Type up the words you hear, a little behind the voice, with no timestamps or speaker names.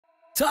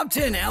Top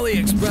 10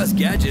 AliExpress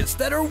gadgets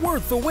that are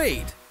worth the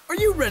wait. Are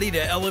you ready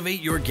to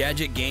elevate your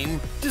gadget game?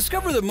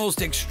 Discover the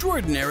most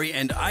extraordinary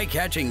and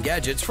eye-catching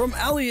gadgets from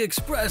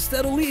AliExpress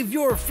that'll leave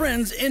your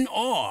friends in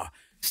awe.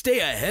 Stay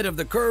ahead of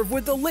the curve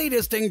with the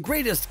latest and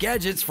greatest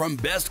gadgets from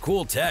Best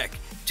Cool Tech.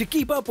 To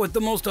keep up with the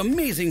most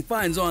amazing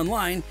finds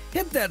online,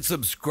 hit that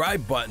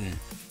subscribe button.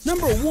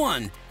 Number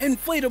 1.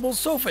 Inflatable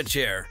Sofa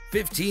Chair,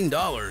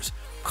 $15.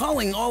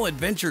 Calling all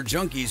adventure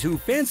junkies who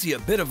fancy a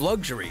bit of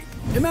luxury.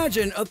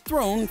 Imagine a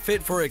throne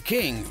fit for a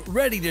king,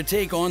 ready to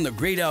take on the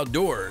great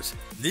outdoors.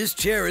 This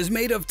chair is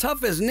made of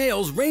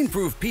tough-as-nails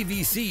rainproof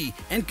PVC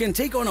and can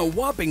take on a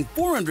whopping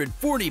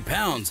 440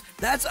 pounds.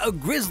 That's a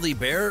grizzly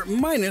bear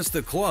minus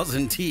the claws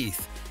and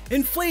teeth.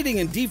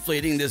 Inflating and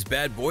deflating this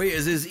bad boy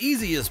is as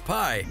easy as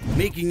pie,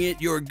 making it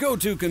your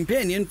go-to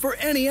companion for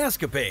any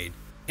escapade.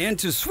 And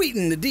to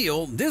sweeten the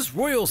deal, this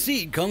royal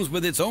seat comes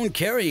with its own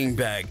carrying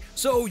bag,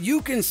 so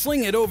you can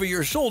sling it over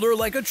your shoulder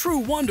like a true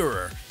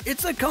wanderer.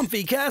 It's a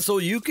comfy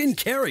castle you can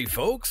carry,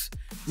 folks.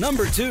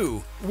 Number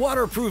 2.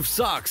 Waterproof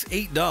Socks,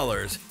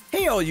 $8.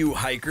 Hey all you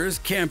hikers,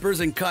 campers,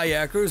 and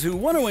kayakers who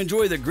want to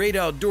enjoy the great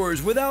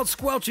outdoors without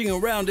squelching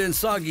around in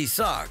soggy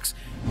socks.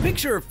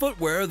 Picture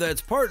footwear that's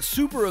part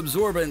super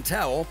absorbent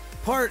towel,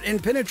 part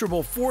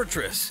impenetrable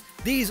fortress.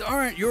 These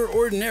aren't your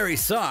ordinary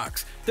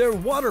socks. They're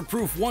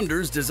waterproof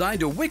wonders designed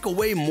to wick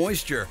away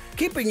moisture,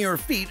 keeping your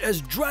feet as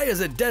dry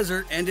as a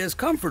desert and as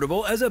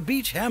comfortable as a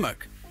beach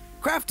hammock.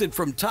 Crafted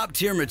from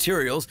top-tier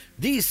materials,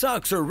 these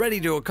socks are ready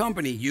to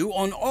accompany you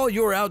on all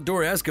your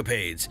outdoor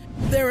escapades.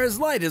 They're as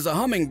light as a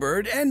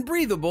hummingbird and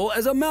breathable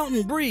as a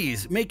mountain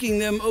breeze, making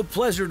them a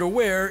pleasure to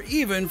wear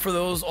even for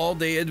those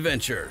all-day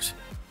adventures.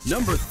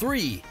 Number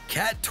 3.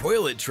 Cat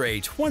Toilet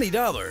Tray,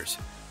 $20.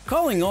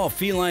 Calling all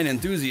feline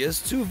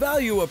enthusiasts who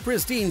value a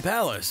pristine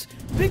palace.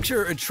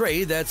 Picture a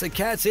tray that's a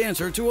cat's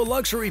answer to a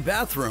luxury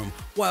bathroom,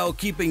 while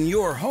keeping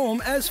your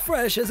home as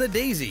fresh as a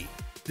daisy.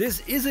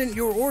 This isn't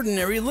your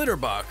ordinary litter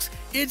box.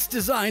 It's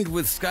designed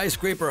with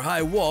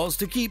skyscraper-high walls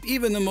to keep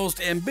even the most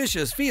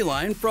ambitious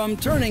feline from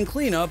turning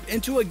cleanup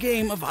into a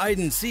game of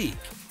hide-and-seek.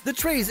 The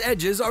tray's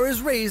edges are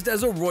as raised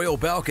as a royal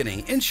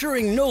balcony,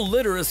 ensuring no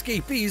litter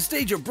escapees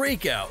stage a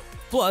breakout.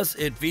 Plus,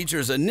 it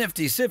features a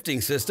nifty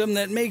sifting system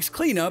that makes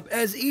cleanup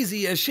as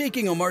easy as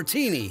shaking a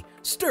martini,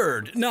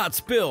 stirred, not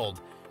spilled.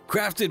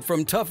 Crafted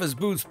from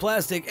tough-as-boots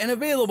plastic and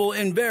available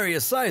in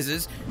various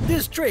sizes,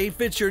 this tray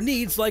fits your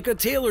needs like a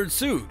tailored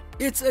suit.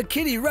 It's a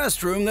kitty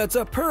restroom that's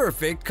a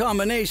perfect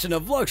combination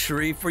of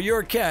luxury for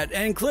your cat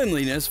and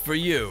cleanliness for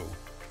you.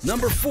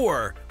 Number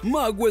 4.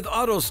 Mug with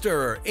Auto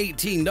Stirrer,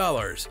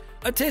 $18.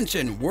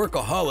 Attention,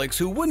 workaholics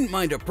who wouldn't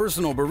mind a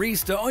personal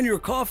barista on your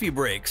coffee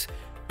breaks.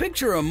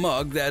 Picture a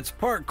mug that's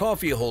part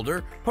coffee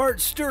holder,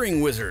 part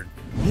stirring wizard.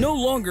 No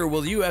longer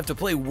will you have to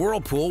play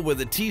Whirlpool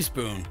with a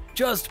teaspoon.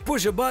 Just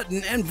push a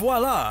button and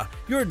voila!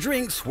 Your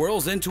drink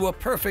swirls into a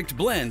perfect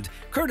blend,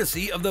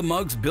 courtesy of the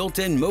mug's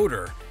built-in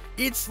motor.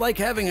 It's like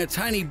having a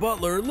tiny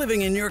butler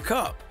living in your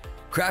cup.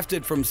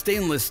 Crafted from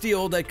stainless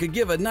steel that could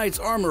give a knight's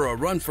armor a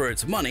run for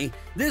its money,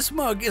 this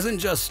mug isn't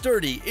just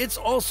sturdy, it's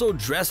also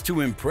dressed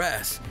to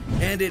impress.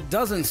 And it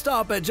doesn't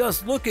stop at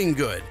just looking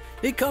good.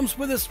 It comes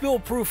with a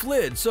spill-proof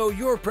lid, so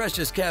your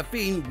precious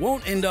caffeine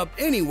won't end up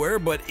anywhere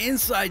but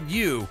inside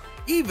you,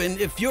 even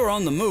if you're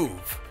on the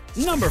move.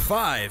 Number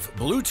 5.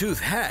 Bluetooth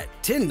Hat,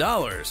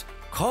 $10.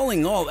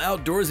 Calling all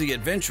outdoorsy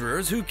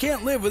adventurers who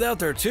can't live without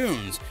their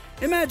tunes.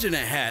 Imagine a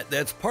hat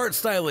that's part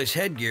stylish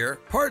headgear,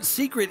 part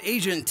secret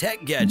agent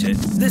tech gadget.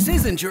 This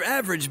isn't your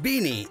average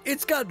beanie.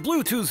 It's got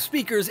Bluetooth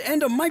speakers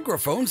and a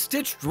microphone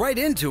stitched right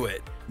into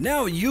it.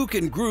 Now you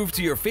can groove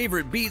to your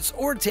favorite beats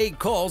or take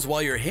calls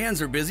while your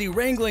hands are busy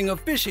wrangling a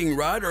fishing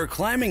rod or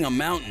climbing a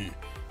mountain.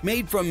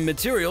 Made from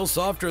material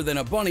softer than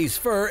a bunny's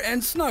fur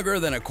and snugger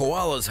than a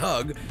koala's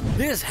hug,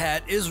 this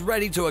hat is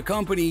ready to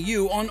accompany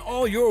you on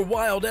all your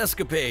wild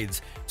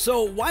escapades.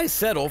 So why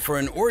settle for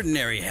an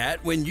ordinary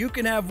hat when you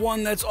can have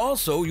one that's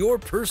also your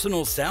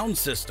personal sound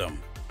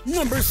system?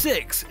 Number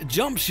 6.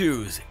 Jump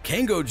Shoes,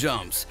 Kango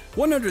Jumps,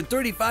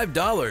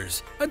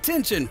 $135.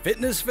 Attention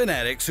fitness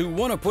fanatics who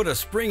want to put a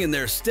spring in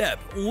their step,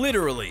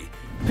 literally.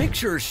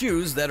 Picture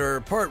shoes that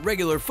are part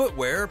regular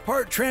footwear,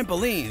 part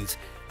trampolines.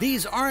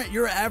 These aren't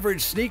your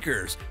average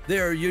sneakers.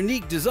 Their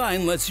unique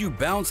design lets you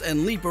bounce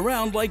and leap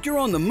around like you're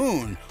on the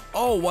moon,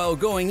 all while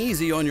going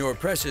easy on your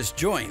precious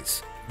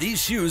joints.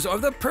 These shoes are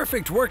the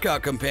perfect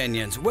workout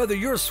companions, whether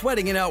you're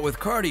sweating it out with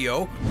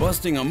cardio,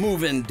 busting a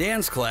move in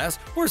dance class,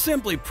 or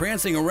simply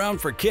prancing around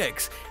for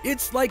kicks.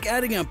 It's like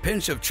adding a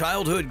pinch of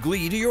childhood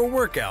glee to your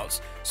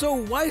workouts. So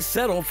why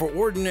settle for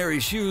ordinary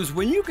shoes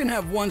when you can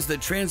have ones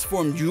that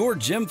transform your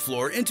gym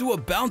floor into a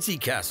bouncy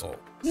castle?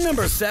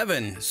 Number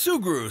 7.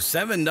 Sugru,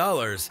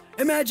 $7.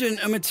 Imagine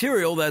a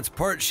material that's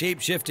part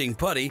shape-shifting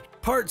putty,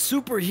 part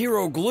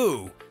superhero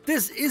glue.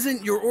 This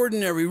isn't your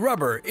ordinary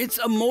rubber, it's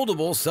a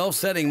moldable,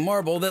 self-setting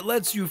marble that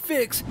lets you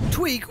fix,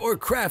 tweak, or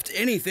craft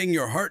anything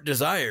your heart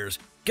desires.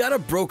 Got a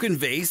broken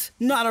vase?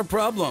 Not a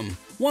problem.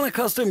 Want a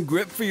custom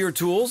grip for your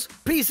tools?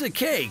 Piece of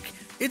cake!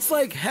 It's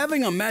like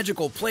having a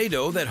magical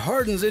Play-Doh that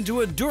hardens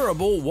into a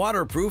durable,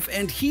 waterproof,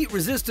 and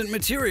heat-resistant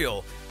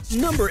material.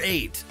 Number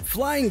 8.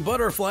 Flying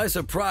Butterfly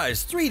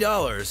Surprise,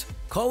 $3.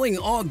 Calling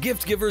all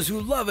gift givers who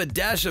love a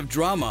dash of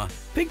drama.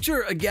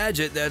 Picture a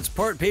gadget that's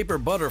part paper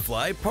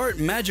butterfly, part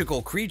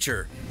magical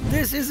creature.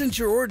 This isn't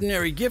your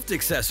ordinary gift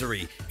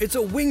accessory. It's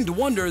a winged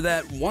wonder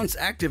that, once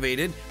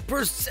activated,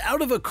 bursts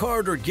out of a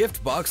card or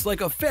gift box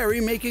like a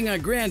fairy making a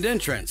grand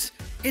entrance.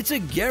 It's a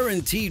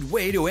guaranteed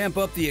way to amp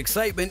up the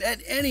excitement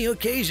at any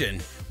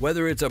occasion.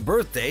 Whether it's a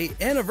birthday,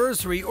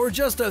 anniversary, or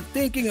just a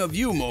thinking of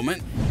you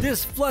moment,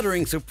 this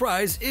fluttering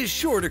surprise is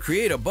sure to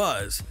create a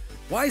buzz.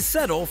 Why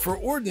settle for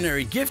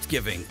ordinary gift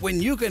giving when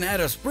you can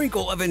add a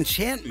sprinkle of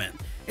enchantment?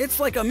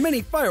 It's like a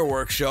mini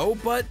fireworks show,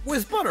 but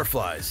with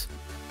butterflies.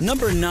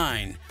 Number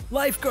 9.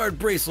 Lifeguard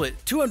Bracelet,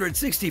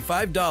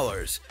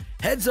 $265.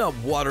 Heads up,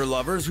 water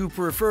lovers who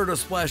prefer to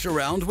splash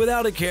around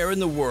without a care in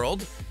the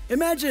world.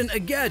 Imagine a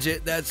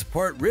gadget that's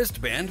part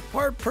wristband,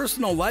 part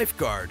personal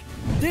lifeguard.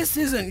 This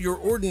isn't your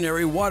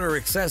ordinary water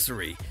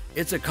accessory.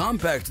 It's a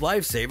compact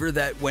lifesaver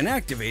that, when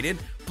activated,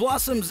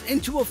 blossoms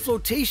into a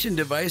flotation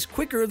device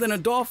quicker than a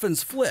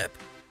dolphin's flip.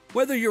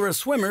 Whether you're a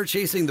swimmer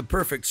chasing the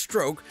perfect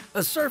stroke,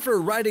 a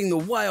surfer riding the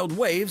wild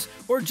waves,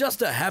 or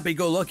just a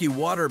happy-go-lucky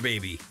water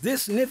baby,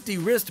 this nifty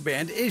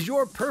wristband is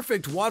your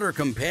perfect water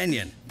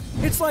companion.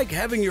 It's like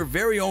having your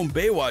very own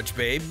Baywatch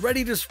babe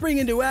ready to spring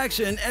into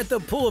action at the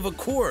pull of a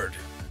cord.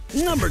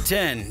 Number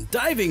 10.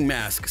 Diving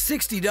Mask,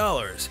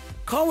 $60.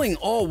 Calling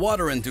all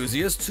water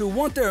enthusiasts who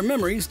want their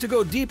memories to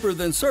go deeper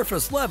than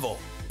surface level.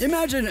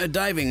 Imagine a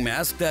diving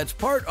mask that's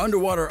part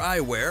underwater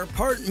eyewear,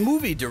 part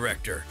movie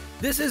director.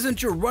 This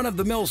isn't your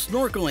run-of-the-mill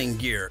snorkeling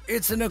gear.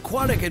 It's an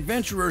aquatic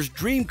adventurer's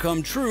dream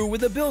come true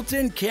with a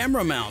built-in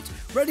camera mount,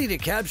 ready to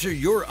capture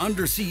your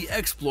undersea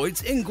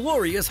exploits in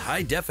glorious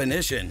high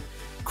definition.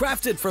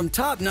 Crafted from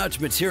top-notch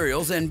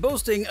materials and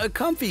boasting a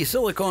comfy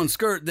silicone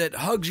skirt that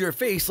hugs your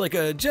face like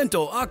a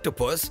gentle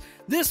octopus,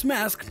 this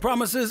mask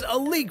promises a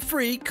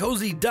leak-free,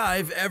 cozy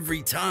dive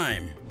every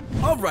time.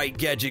 Alright,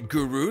 gadget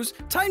gurus,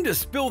 time to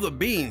spill the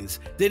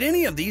beans. Did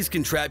any of these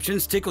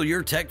contraptions tickle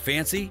your tech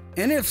fancy?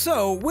 And if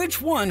so,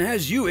 which one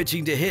has you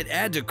itching to hit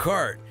add to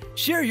cart?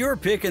 Share your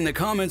pick in the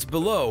comments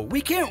below.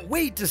 We can't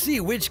wait to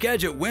see which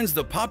gadget wins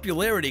the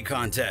popularity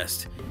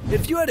contest.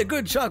 If you had a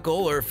good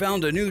chuckle or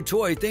found a new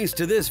toy thanks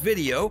to this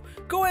video,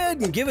 go ahead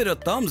and give it a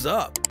thumbs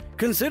up.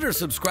 Consider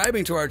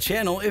subscribing to our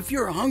channel if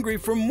you're hungry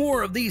for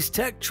more of these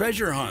tech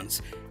treasure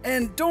hunts.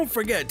 And don't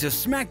forget to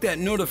smack that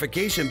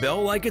notification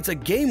bell like it's a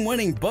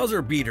game-winning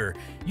buzzer beater.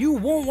 You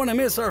won't want to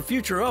miss our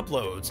future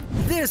uploads.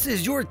 This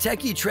is your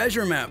techie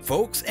treasure map,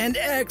 folks, and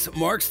X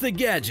marks the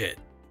gadget.